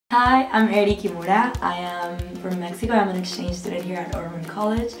Hi, I'm Eri Kimura. I am from Mexico. I'm an exchange student here at Ormond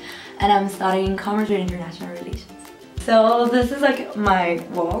College and I'm studying Commerce with International Relations. So this is like my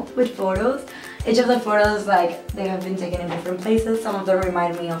wall with photos. Each of the photos, they have been taken in different places. Some of them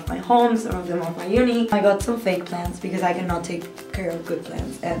remind me of my home, some of them of my uni. I got some fake plants because I cannot take care of good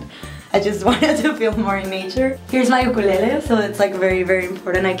plants and I just wanted to feel more in nature. Here's my ukulele, so it's very, very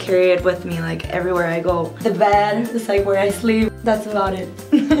important. I carry it with me everywhere I go. The bed is where I sleep. That's about it.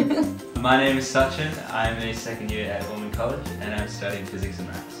 My name is Sachin. I'm a second year at Ormond College and I'm studying physics and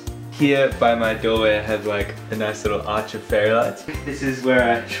maths. Here by my doorway I have a nice little arch of fairy lights. This is where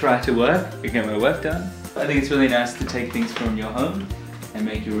I try to work, to get my work done. I think it's really nice to take things from your home and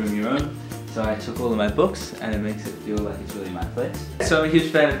make your room your own. So I took all of my books and it makes it feel like it's really my place. So I'm a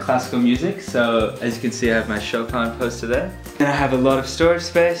huge fan of classical music, so as you can see I have my Chopin poster there. And I have a lot of storage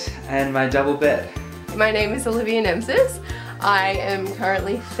space and my double bed. My name is Olivia Nemesis. I am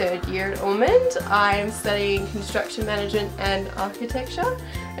currently third year at Ormond. I am studying construction management and architecture.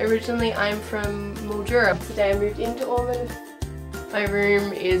 Originally I'm from Mildura. Today I moved into Ormond. My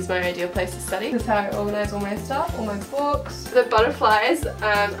room is my ideal place to study. This is how I organise all my stuff, all my books. The butterflies,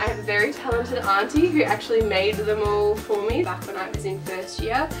 I have a very talented auntie who actually made them all for me back when I was in first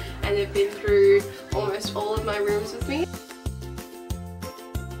year, and they've been through almost all of my rooms with me.